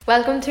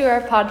Welcome to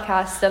our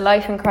podcast, The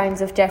Life and Crimes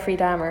of Jeffrey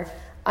Dahmer.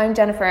 I'm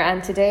Jennifer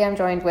and today I'm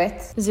joined with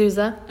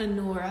Zuza and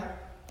Nora.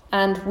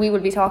 And we will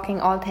be talking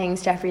all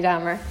things Jeffrey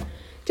Dahmer.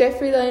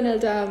 Jeffrey Lionel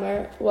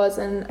Dahmer was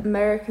an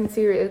American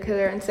serial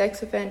killer and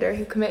sex offender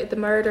who committed the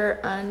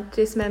murder and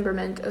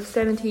dismemberment of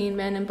 17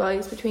 men and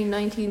boys between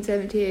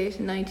 1978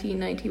 and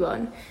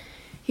 1991.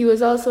 He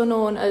was also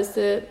known as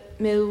the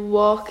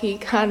Milwaukee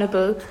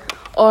Cannibal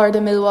or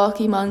the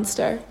Milwaukee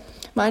Monster.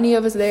 Many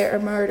of his later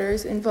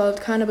murders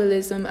involved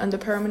cannibalism and the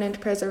permanent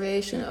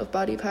preservation of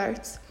body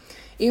parts.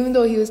 Even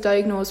though he was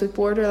diagnosed with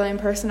borderline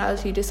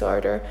personality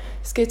disorder,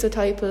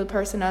 schizotypal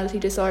personality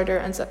disorder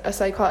and a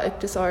psychotic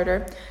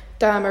disorder,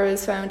 Dahmer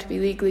was found to be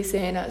legally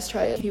sane at his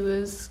trial. He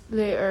was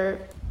later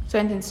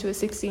sentenced to a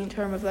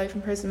 16-term of life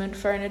imprisonment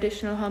for an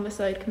additional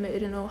homicide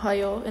committed in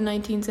Ohio in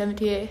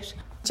 1978.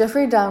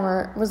 Jeffrey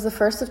Dahmer was the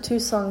first of two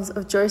sons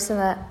of Joyce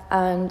Annette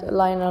and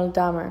Lionel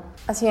Dahmer.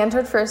 As he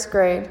entered first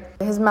grade,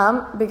 his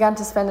mom began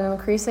to spend an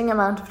increasing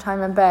amount of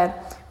time in bed,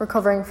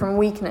 recovering from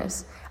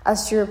weakness,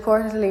 as she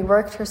reportedly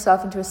worked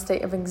herself into a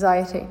state of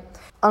anxiety.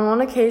 On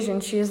one occasion,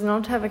 she is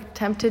known to have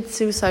attempted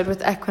suicide with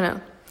Equinil.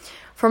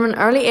 From an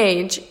early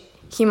age,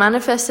 he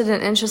manifested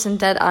an interest in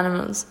dead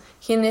animals.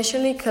 He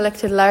initially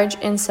collected large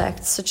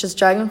insects, such as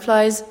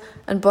dragonflies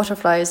and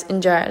butterflies,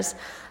 in jars.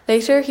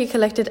 Later, he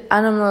collected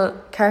animal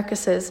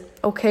carcasses,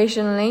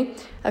 occasionally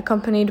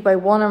accompanied by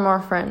one or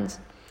more friends.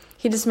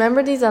 He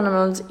dismembered these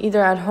animals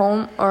either at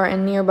home or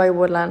in nearby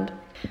woodland.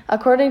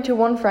 According to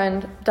one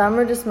friend,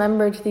 Dahmer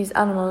dismembered these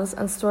animals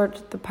and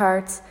stored the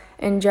parts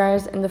in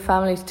jars in the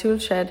family's tool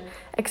shed,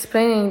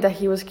 explaining that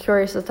he was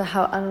curious as to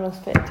how animals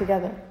fit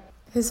together.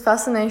 His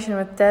fascination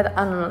with dead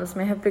animals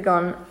may have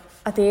begun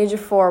at the age of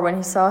 4 when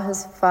he saw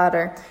his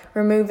father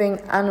removing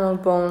animal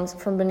bones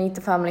from beneath the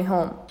family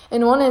home.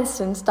 In one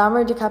instance,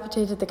 Dahmer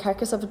decapitated the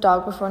carcass of a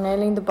dog before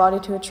nailing the body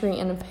to a tree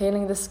and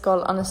impaling the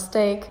skull on a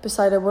stake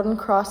beside a wooden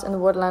cross in the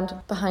woodland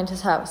behind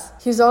his house.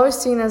 He was always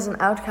seen as an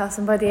outcast,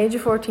 and by the age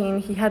of 14,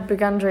 he had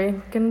begun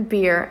drinking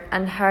beer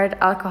and hard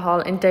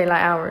alcohol in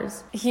daylight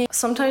hours. He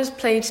sometimes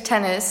played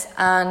tennis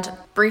and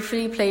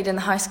briefly played in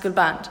the high school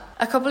band.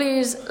 A couple of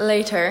years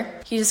later,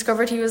 he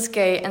discovered he was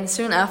gay, and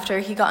soon after,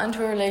 he got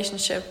into a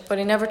relationship, but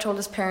he never told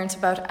his parents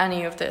about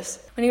any of this.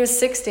 When he was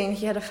 16,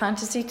 he had a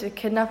fantasy to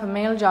kidnap a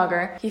male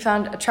jogger he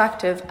found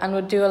attractive and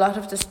would do a lot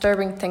of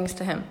disturbing things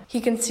to him.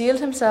 He concealed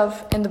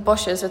himself in the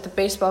bushes with a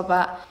baseball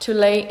bat to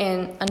lay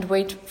in and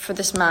wait for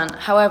this man.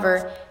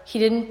 However, he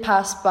didn't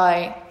pass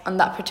by on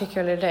that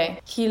particular day.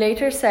 He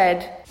later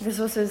said this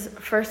was his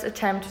first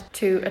attempt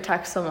to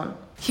attack someone.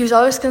 He was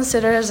always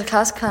considered as a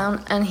class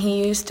clown, and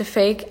he used to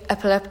fake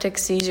epileptic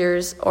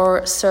seizures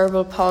or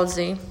cerebral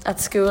palsy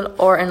at school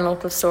or in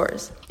local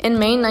stores. In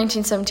May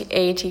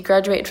 1978, he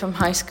graduated from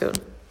high school.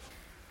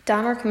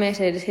 Dahmer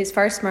committed his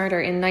first murder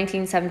in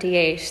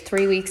 1978,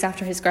 3 weeks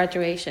after his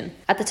graduation.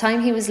 At the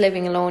time, he was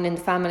living alone in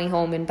the family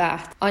home in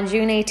Bath. On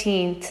June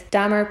 18th,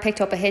 Dahmer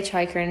picked up a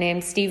hitchhiker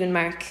named Stephen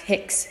Mark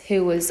Hicks,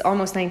 who was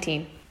almost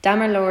 19.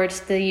 Dahmer lured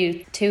the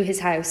youth to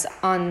his house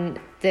on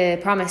the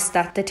promise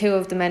that the two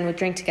of the men would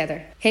drink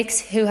together.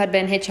 Hicks, who had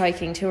been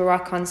hitchhiking to a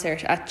rock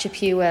concert at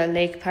Chippewa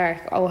Lake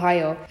Park,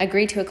 Ohio,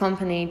 agreed to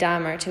accompany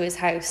Dahmer to his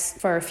house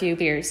for a few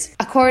beers.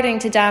 According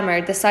to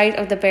Dahmer, the sight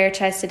of the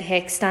bare-chested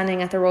Hicks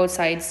standing at the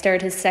roadside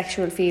stirred his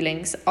sexual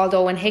feelings,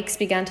 although when Hicks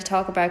began to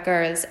talk about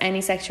girls,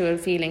 any sexual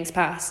feelings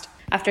passed.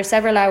 After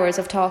several hours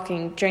of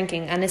talking,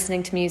 drinking and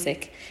listening to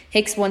music,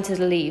 Hicks wanted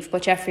to leave,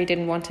 but Jeffrey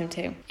didn't want him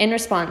to. In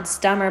response,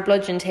 Dahmer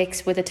bludgeoned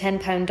Hicks with a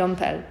 10-pound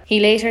dumbbell. He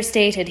later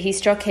stated he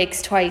struck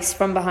Hicks twice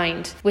from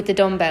behind with the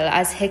dumbbell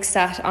as Hicks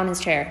sat on his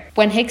chair.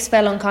 When Hicks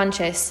fell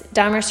unconscious,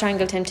 Dahmer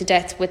strangled him to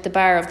death with the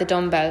bar of the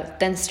dumbbell,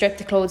 then stripped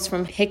the clothes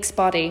from Hicks'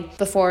 body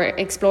before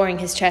exploring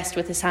his chest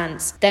with his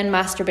hands, then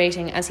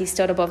masturbating as he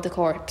stood above the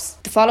corpse.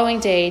 The following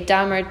day,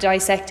 Dahmer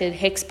dissected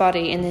Hicks'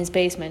 body in his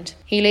basement.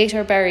 He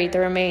later buried the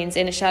remains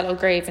in a shallow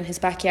grave in his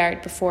backyard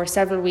before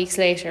several weeks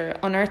later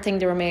unearthing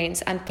the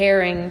remains and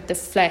paring the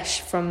flesh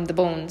from the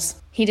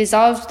bones. He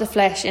dissolved the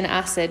flesh in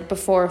acid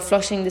before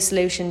flushing the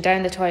solution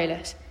down the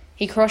toilet.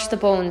 He crushed the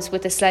bones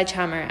with a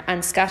sledgehammer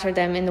and scattered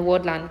them in the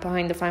woodland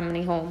behind the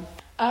family home.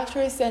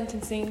 After his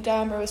sentencing,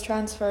 Dahmer was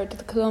transferred to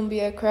the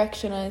Columbia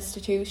Correctional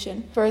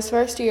Institution. For his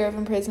first year of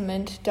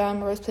imprisonment,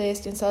 Dahmer was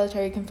placed in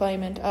solitary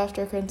confinement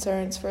after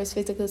concerns for his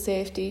physical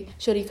safety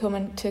should he come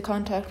into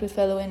contact with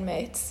fellow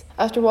inmates.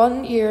 After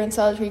 1 year in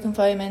solitary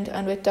confinement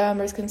and with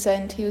Dahmer's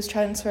consent, he was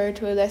transferred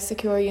to a less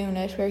secure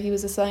unit where he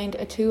was assigned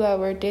a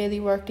 2-hour daily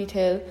work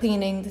detail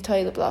cleaning the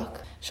toilet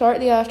block.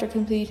 Shortly after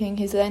completing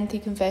his lengthy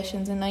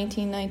confessions in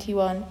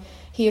 1991,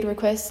 he had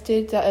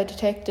requested that a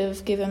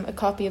detective give him a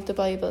copy of the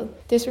Bible.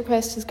 This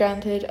request was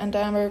granted, and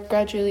Dahmer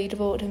gradually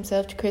devoted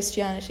himself to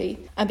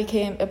Christianity and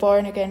became a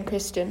born-again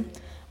Christian.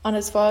 On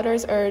his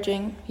father's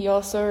urging, he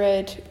also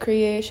read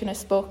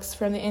creationist books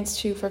from the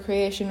Institute for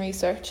Creation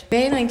Research. In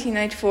May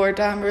 1994,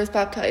 Dahmer was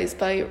baptised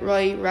by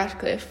Roy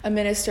Ratcliffe, a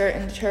minister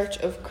in the Church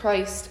of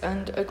Christ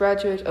and a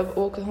graduate of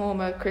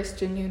Oklahoma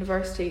Christian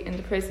University in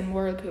the prison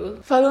whirlpool.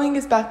 Following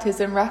his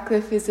baptism,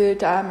 Ratcliffe visited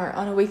Dahmer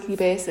on a weekly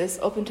basis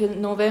up until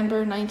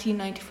November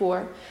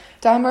 1994.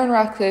 Dahmer and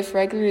Ratcliffe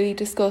regularly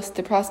discussed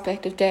the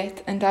prospect of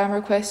death, and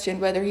Dahmer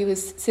questioned whether he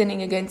was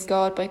sinning against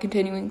God by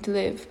continuing to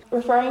live.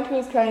 Referring to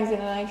his claims in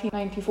a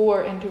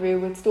 1994 interview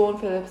with Stone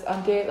Phillips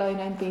on Dateline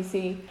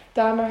NBC,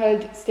 Dahmer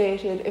had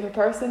stated, "If a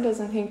person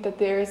doesn't think that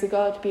there is a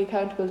God to be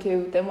accountable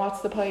to, then what's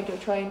the point of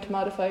trying to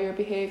modify your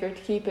behaviour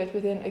to keep it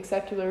within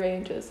acceptable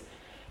ranges?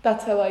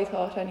 That's how I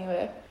thought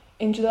anyway."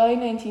 In July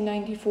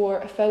 1994,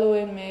 a fellow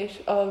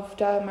inmate of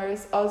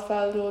Dahmer's,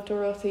 Osvaldo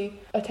Dorothy,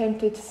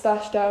 attempted to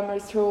slash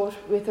Dahmer's throat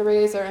with a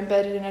razor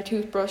embedded in a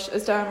toothbrush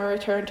as Dahmer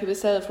returned to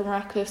his cell from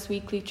Ratcliffe's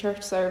weekly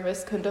church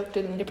service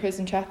conducted in the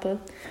prison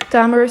chapel.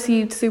 Dahmer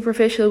received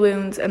superficial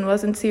wounds and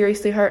wasn't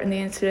seriously hurt in the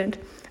incident,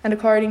 and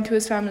according to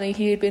his family,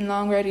 he had been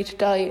long ready to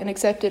die and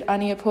accepted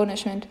any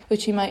punishment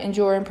which he might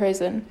endure in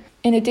prison.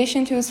 In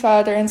addition to his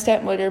father and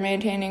stepmother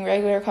maintaining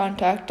regular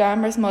contact,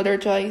 Dahmer's mother,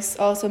 Joyce,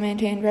 also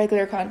maintained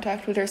regular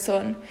contact with her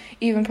son.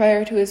 Even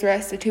prior to his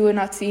arrest, the two had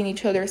not seen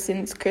each other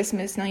since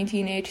Christmas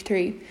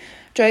 1983.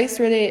 Joyce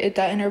related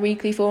that in her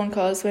weekly phone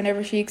calls,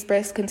 whenever she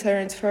expressed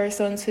concerns for her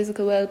son's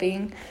physical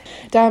well-being,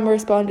 Dahmer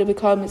responded with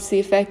comments to the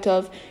effect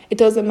of, "It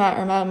doesn't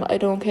matter, Mum, I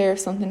don't care if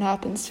something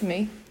happens to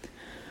me."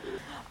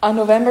 On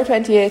November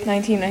 28,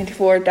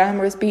 1994,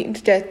 Dahmer was beaten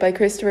to death by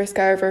Christopher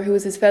Scarver, who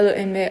was his fellow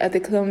inmate at the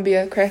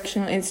Columbia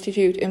Correctional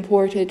Institute in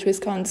Portage,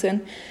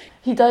 Wisconsin.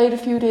 He died a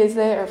few days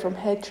later from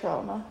head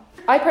trauma.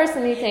 I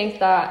personally think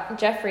that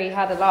Jeffrey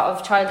had a lot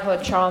of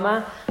childhood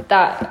trauma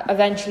that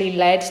eventually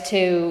led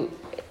to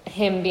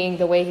him being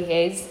the way he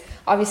is.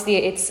 Obviously,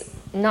 it's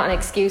not an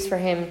excuse for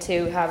him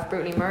to have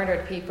brutally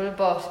murdered people,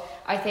 but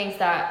I think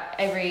that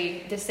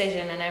every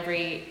decision and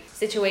every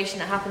situation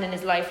that happened in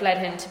his life led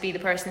him to be the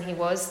person he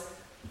was.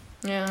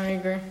 Yeah, I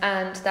agree.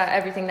 And that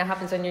everything that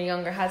happens when you're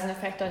younger has an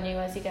effect on you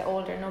as you get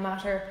older, no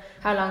matter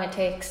how long it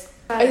takes.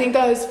 I think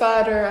that his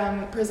father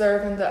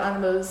preserving the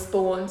animals'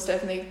 bones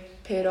definitely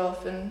paid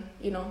off, and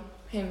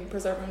him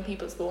preserving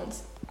people's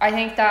bones. I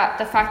think that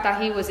the fact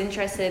that he was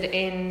interested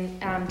in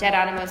dead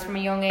animals from a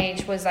young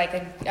age was like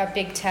a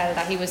big tell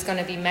that he was going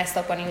to be messed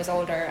up when he was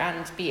older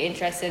and be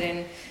interested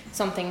in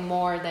something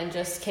more than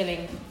just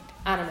killing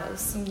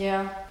animals.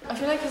 Yeah, I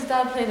feel like his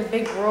dad played a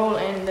big role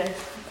in this,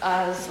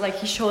 as like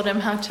he showed him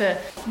how to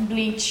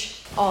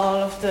bleach all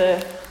of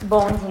the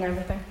bones and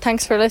everything.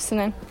 Thanks for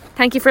listening.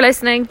 Thank you for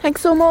listening.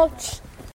 Thanks so much.